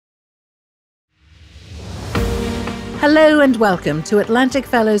Hello and welcome to Atlantic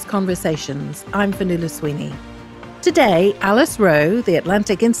Fellows Conversations. I'm FIONNUALA SWEENEY. Today, ALICE WROE, the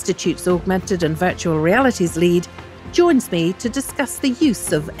Atlantic Institute's Augmented and Virtual Realities lead, joins me to discuss the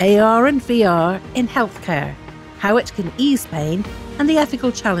use of AR and VR in healthcare, how it can ease pain, and the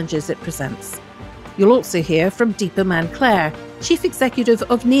ethical challenges it presents. You'll also hear from Deepa Mann-Kler, Chief Executive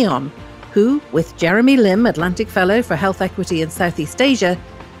of NEON, who, with Jeremy Lim, Atlantic Fellow for Health Equity in Southeast Asia,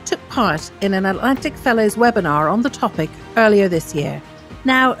 took part in an Atlantic Fellows webinar on the topic earlier this year.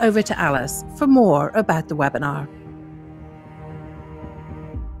 Now over to Alice for more about the webinar.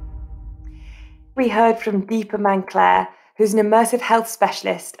 We heard from Deepa Mann-Kler, who's an immersive health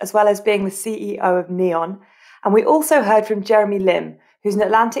specialist, as well as being the CEO of NEON. And we also heard from Jeremy Lim, who's an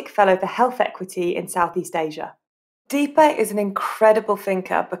Atlantic Fellow for Health Equity in Southeast Asia. Deepa is an incredible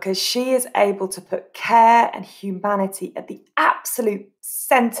thinker because she is able to put care and humanity at the absolute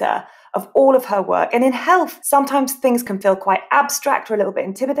centre of all of her work. And in health, sometimes things can feel quite abstract or a little bit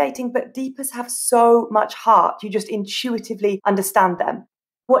intimidating, but Deepas have so much heart. You just intuitively understand them.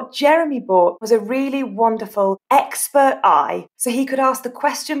 What Jeremy brought was a really wonderful expert eye. So he could ask the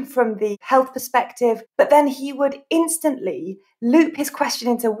question from the health perspective, but then he would instantly loop his question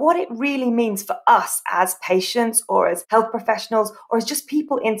into what it really means for us as patients or as health professionals or as just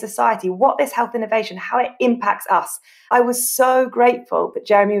people in society, what this health innovation, how it impacts us. I was so grateful that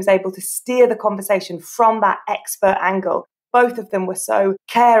Jeremy was able to steer the conversation from that expert angle. Both of them were so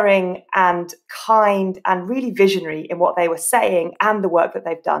caring and kind and really visionary in what they were saying and the work that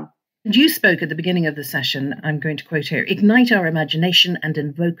they've done. You spoke at the beginning of the session, I'm going to quote here, ignite our imagination and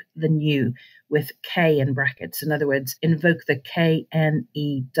invoke the new, with K in brackets. In other words, invoke the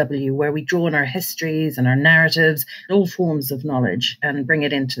KNEW, where we draw on our histories and our narratives, all forms of knowledge, and bring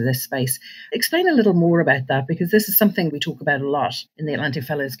it into this space. Explain a little more about that, because this is something we talk about a lot in the Atlantic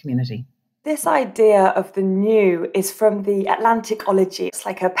Fellows community. This idea of the new is from the Atlanticology. It's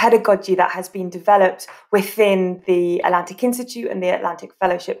like a pedagogy that has been developed within the Atlantic Institute and the Atlantic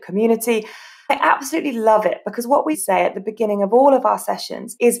Fellowship community. I absolutely love it because what we say at the beginning of all of our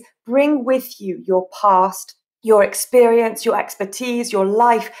sessions is bring with you your past, your experience, your expertise, your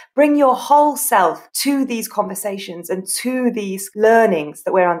life. Bring your whole self to these conversations and to these learnings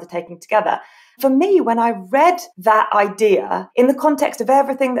that we're undertaking together. For me, when I read that idea in the context of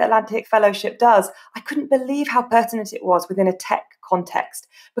everything that Atlantic Fellowship does, I couldn't believe how pertinent it was within a tech context.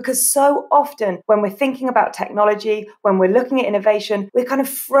 Because so often when we're thinking about technology, when we're looking at innovation, we're kind of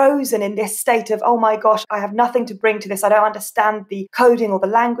frozen in this state of, oh my gosh, I have nothing to bring to this. I don't understand the coding or the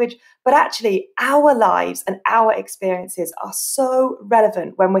language. But actually, our lives and our experiences are so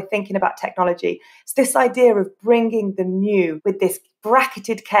relevant when we're thinking about technology. It's this idea of bringing the new with this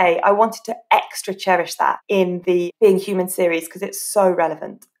bracketed K. I wanted to extra cherish that in the Being Human series because it's so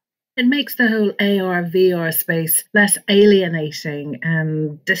relevant. It makes the whole AR, VR space less alienating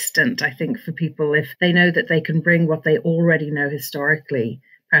and distant, I think, for people if they know that they can bring what they already know historically,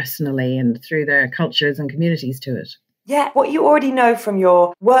 personally, and through their cultures and communities to it. Yeah, what you already know from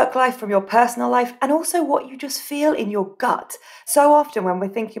your work life, from your personal life, and also what you just feel in your gut. So often when we're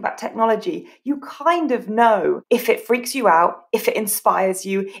thinking about technology, you kind of know if it freaks you out, if it inspires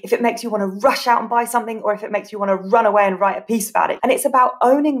you, if it makes you want to rush out and buy something, or if it makes you want to run away and write a piece about it. And it's about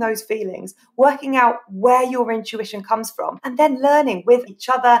owning those feelings, working out where your intuition comes from, and then learning with each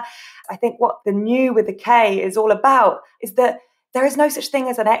other. I think what the new with the K is all about is that there is no such thing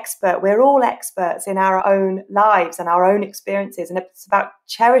as an expert. We're all experts in our own lives and our own experiences. And it's about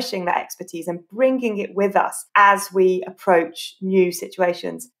cherishing that expertise and bringing it with us as we approach new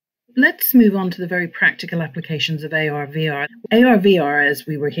situations. Let's move on to the very practical applications of AR, VR. AR, VR, as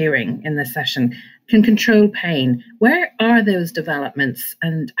we were hearing in this session, can control pain. Where are those developments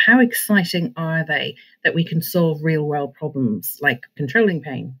and how exciting are they that we can solve real world problems like controlling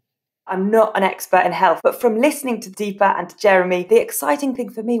pain? I'm not an expert in health, but from listening to Deepa and to Jeremy, the exciting thing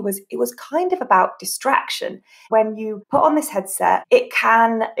for me was it was kind of about distraction. When you put on this headset, it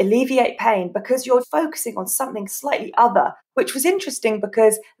can alleviate pain because you're focusing on something slightly other, which was interesting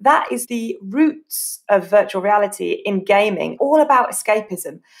because that is the roots of virtual reality in gaming, all about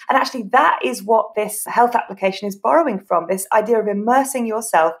escapism. And actually, that is what this health application is borrowing from, this idea of immersing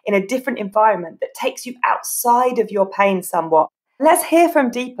yourself in a different environment that takes you outside of your pain somewhat. Let's hear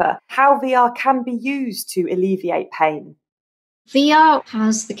from Deepa how VR can be used to alleviate pain. VR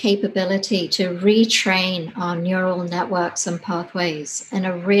has the capability to retrain our neural networks and pathways in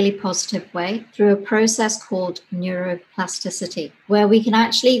a really positive way through a process called neuroplasticity, where we can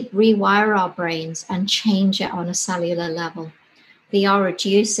actually rewire our brains and change it on a cellular level. VR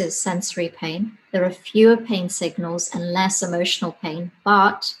reduces sensory pain. There are fewer pain signals and less emotional pain,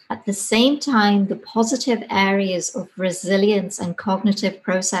 but at the same time, the positive areas of resilience and cognitive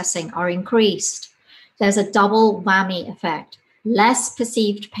processing are increased. There's a double whammy effect. Less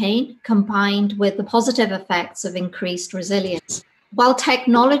perceived pain combined with the positive effects of increased resilience. While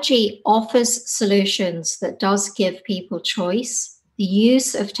technology offers solutions that does give people choice, the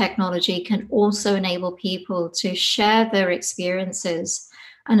use of technology can also enable people to share their experiences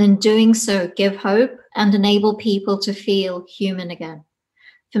and in doing so give hope and enable people to feel human again.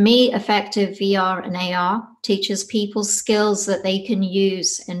 For me, effective VR and AR teaches people skills that they can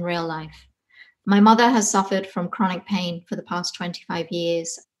use in real life. My mother has suffered from chronic pain for the past 25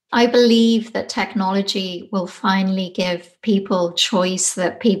 years. I believe that technology will finally give people choice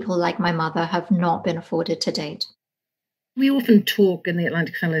that people like my mother have not been afforded to date. We often talk in the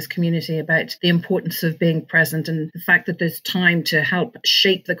Atlantic Fellows community about the importance of being present and the fact that there's time to help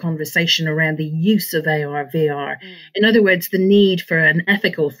shape the conversation around the use of AR, VR. In other words, the need for an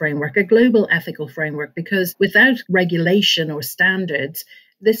ethical framework, a global ethical framework, because without regulation or standards,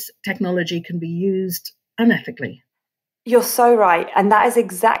 this technology can be used unethically. You're so right. And that is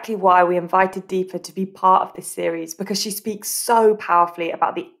exactly why we invited Deepa to be part of this series, because she speaks so powerfully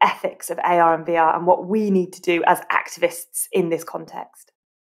about the ethics of AR and VR and what we need to do as activists in this context.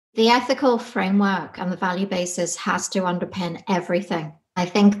 The ethical framework and the value basis has to underpin everything. I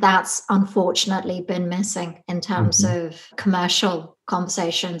think that's unfortunately been missing in terms of commercial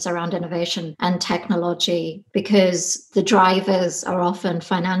conversations around innovation and technology, because the drivers are often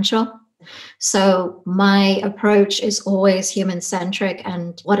financial. So my approach is always human-centric,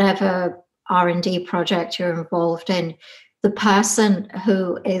 and whatever R&D project you're involved in, the person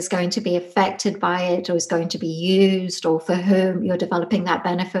who is going to be affected by it or is going to be used or for whom you're developing that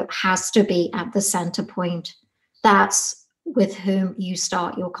benefit has to be at the center point. That's with whom you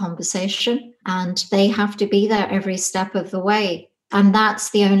start your conversation, and they have to be there every step of the way. And that's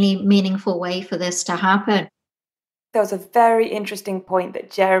the only meaningful way for this to happen. There was a very interesting point that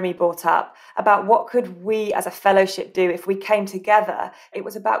Jeremy brought up about what could we as a fellowship do if we came together. It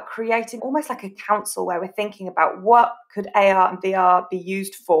was about creating almost like a council where we're thinking about what could AR and VR be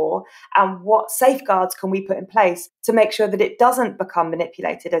used for and what safeguards can we put in place to make sure that it doesn't become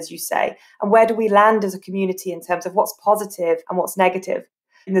manipulated, as you say, and where do we land as a community in terms of what's positive and what's negative.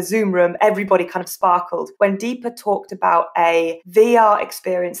 In the Zoom room, everybody kind of sparkled when Deepa talked about a VR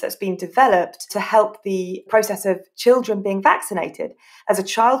experience that's been developed to help the process of children being vaccinated. As a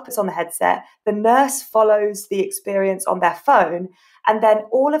child puts on the headset, the nurse follows the experience on their phone, and then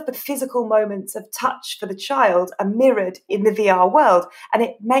all of the physical moments of touch for the child are mirrored in the VR world. And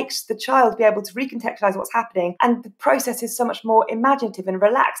it makes the child be able to recontextualize what's happening. And the process is so much more imaginative and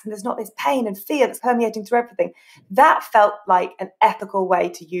relaxed. And there's not this pain and fear that's permeating through everything. That felt like an ethical way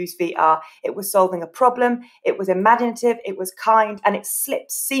to use VR. It was solving a problem. It was imaginative. It was kind. And it slipped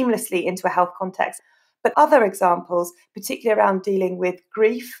seamlessly into a health context. But other examples, particularly around dealing with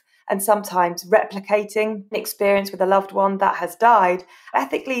grief, and sometimes replicating an experience with a loved one that has died,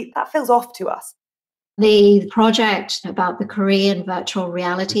 ethically, that feels off to us. The project about the Korean virtual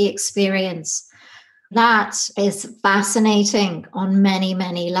reality experience, that is fascinating on many,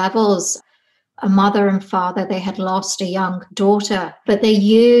 many levels. A mother and father, they had lost a young daughter, but they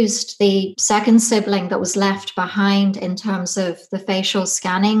used the second sibling that was left behind in terms of the facial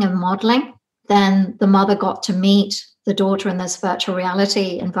scanning and modeling. Then the mother got to meet the daughter in this virtual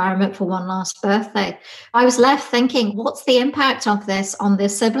reality environment for one last birthday. I was left thinking, what's the impact of this on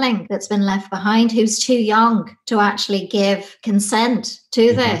this sibling that's been left behind, who's too young to actually give consent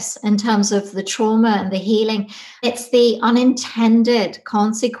to this in terms of the trauma and the healing? It's the unintended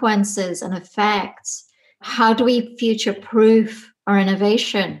consequences and effects. How do we future-proof our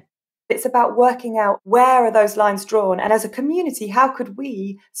innovation? It's about working out where are those lines drawn, and as a community, how could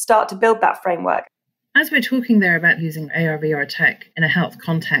we start to build that framework? As we're talking there about using AR, VR tech in a health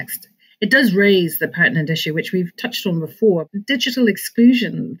context, it does raise the pertinent issue, which we've touched on before, digital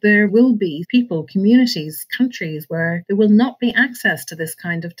exclusion. There will be people, communities, countries where there will not be access to this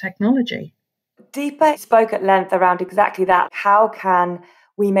kind of technology. Deepa spoke at length around exactly that. How can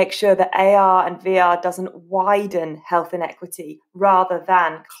we make sure that AR and VR doesn't widen health inequity rather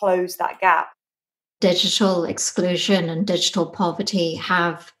than close that gap? Digital exclusion and digital poverty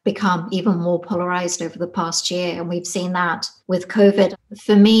have become even more polarized over the past year. And we've seen that with COVID.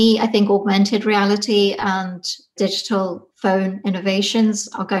 For me, I think augmented reality and digital phone innovations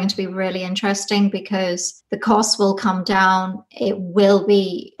are going to be really interesting because the costs will come down. It will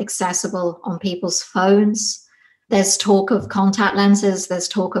be accessible on people's phones. There's talk of contact lenses. There's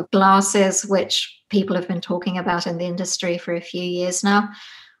talk of glasses, which people have been talking about in the industry for a few years now.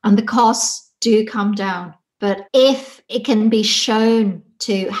 And the costs do come down. But if it can be shown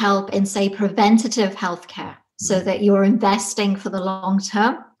to help in, say, preventative healthcare, so that you're investing for the long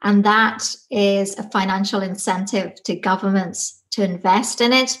term, and that is a financial incentive to governments to invest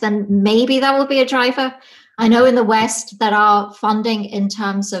in it, then maybe that will be a driver. I know in the West that our funding in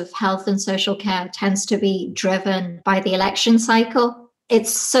terms of health and social care tends to be driven by the election cycle.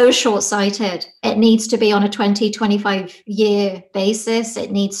 It's so short-sighted. It needs to be on a 20, 25-year basis.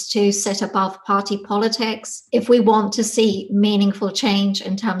 It needs to sit above party politics. If we want to see meaningful change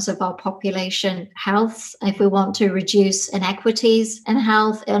in terms of our population health, if we want to reduce inequities in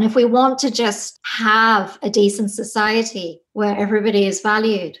health, and if we want to just have a decent society where everybody is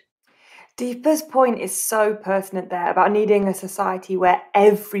valued. Deepa's point is so pertinent there about needing a society where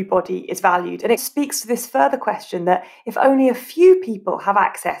everybody is valued. And it speaks to this further question that if only a few people have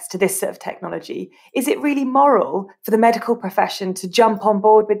access to this sort of technology, is it really moral for the medical profession to jump on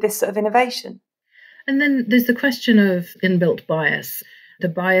board with this sort of innovation? And then there's the question of inbuilt bias, the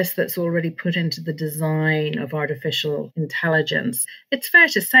bias that's already put into the design of artificial intelligence. It's fair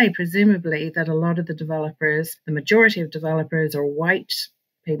to say, presumably, that a lot of the developers, the majority of developers, are white,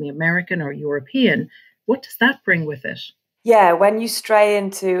 maybe American or European. What does that bring with it? Yeah, when you stray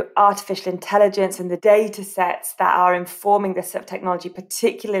into artificial intelligence and the data sets that are informing this sort of technology,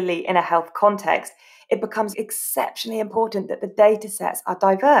 particularly in a health context, it becomes exceptionally important that the data sets are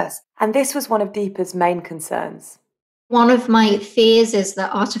diverse. And this was one of Deepa's main concerns. One of my fears is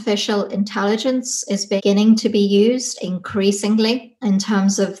that artificial intelligence is beginning to be used increasingly in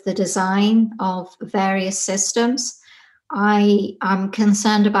terms of the design of various systems. I am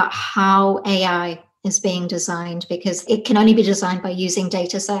concerned about how AI is being designed, because it can only be designed by using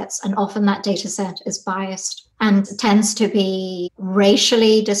data sets, and often that data set is biased and tends to be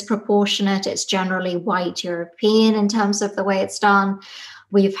racially disproportionate. It's generally white European in terms of the way it's done.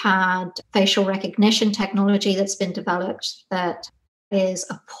 We've had facial recognition technology that's been developed that is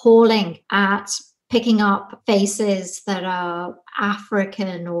appalling at picking up faces that are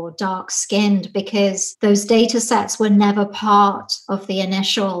African or dark-skinned, because those data sets were never part of the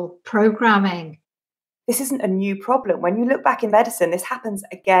initial programming. This isn't a new problem. When you look back in medicine, this happens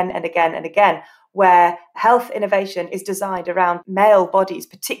again and again and again, where health innovation is designed around male bodies,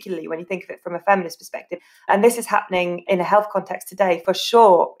 particularly when you think of it from a feminist perspective. And this is happening in a health context today, for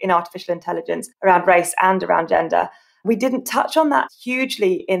sure, in artificial intelligence, around race and around gender. We didn't touch on that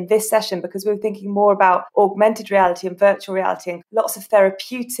hugely in this session because we were thinking more about augmented reality and virtual reality and lots of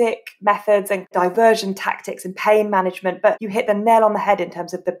therapeutic methods and diversion tactics and pain management. But you hit the nail on the head in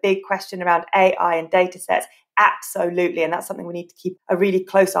terms of the big question around AI and data sets. Absolutely. And that's something we need to keep a really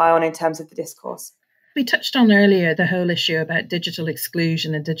close eye on in terms of the discourse. We touched on earlier the whole issue about digital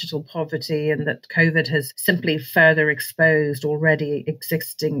exclusion and digital poverty, and that COVID has simply further exposed already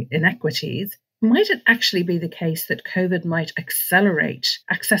existing inequities. Might it actually be the case that COVID might accelerate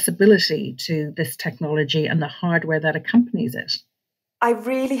accessibility to this technology and the hardware that accompanies it? I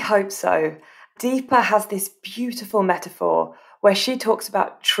really hope so. Deepa has this beautiful metaphor where she talks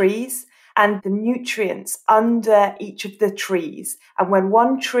about trees and the nutrients under each of the trees. And when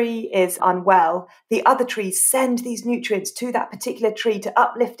one tree is unwell, the other trees send these nutrients to that particular tree to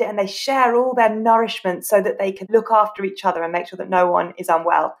uplift it, and they share all their nourishment so that they can look after each other and make sure that no one is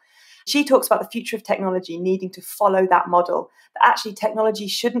unwell. She talks about the future of technology needing to follow that model, that actually technology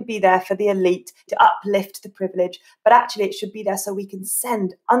shouldn't be there for the elite to uplift the privilege, but actually it should be there so we can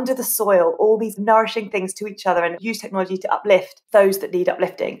send under the soil all these nourishing things to each other and use technology to uplift those that need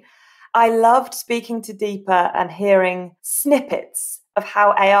uplifting. I loved speaking to Deepa and hearing snippets of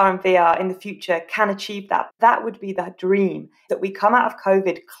how AR and VR in the future can achieve that. That would be the dream, that we come out of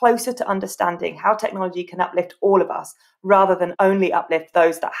COVID closer to understanding how technology can uplift all of us, rather than only uplift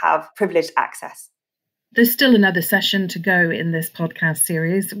those that have privileged access. There's still another session to go in this podcast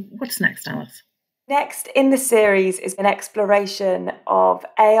series. What's next, Alice? Next in the series is an exploration of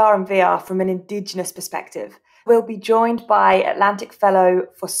AR and VR from an Indigenous perspective. We'll be joined by Atlantic Fellow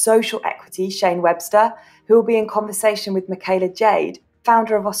for Social Equity, Shane Webster, who will be in conversation with Michaela Jade,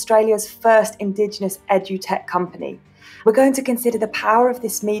 founder of Australia's first Indigenous edutech company. We're going to consider the power of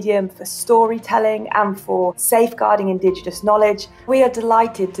this medium for storytelling and for safeguarding Indigenous knowledge. We are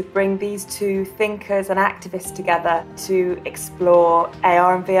delighted to bring these two thinkers and activists together to explore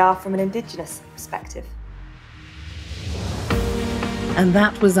AR and VR from an Indigenous perspective. And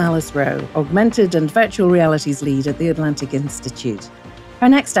that was Alice Wroe, Augmented and Virtual Realities Lead at the Atlantic Institute. Our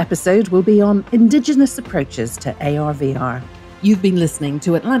next episode will be on Indigenous Approaches to AR/VR. You've been listening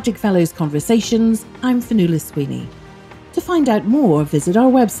to Atlantic Fellows Conversations. I'm Fionnuala Sweeney. To find out more, visit our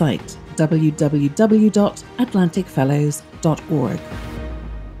website, www.atlanticfellows.org.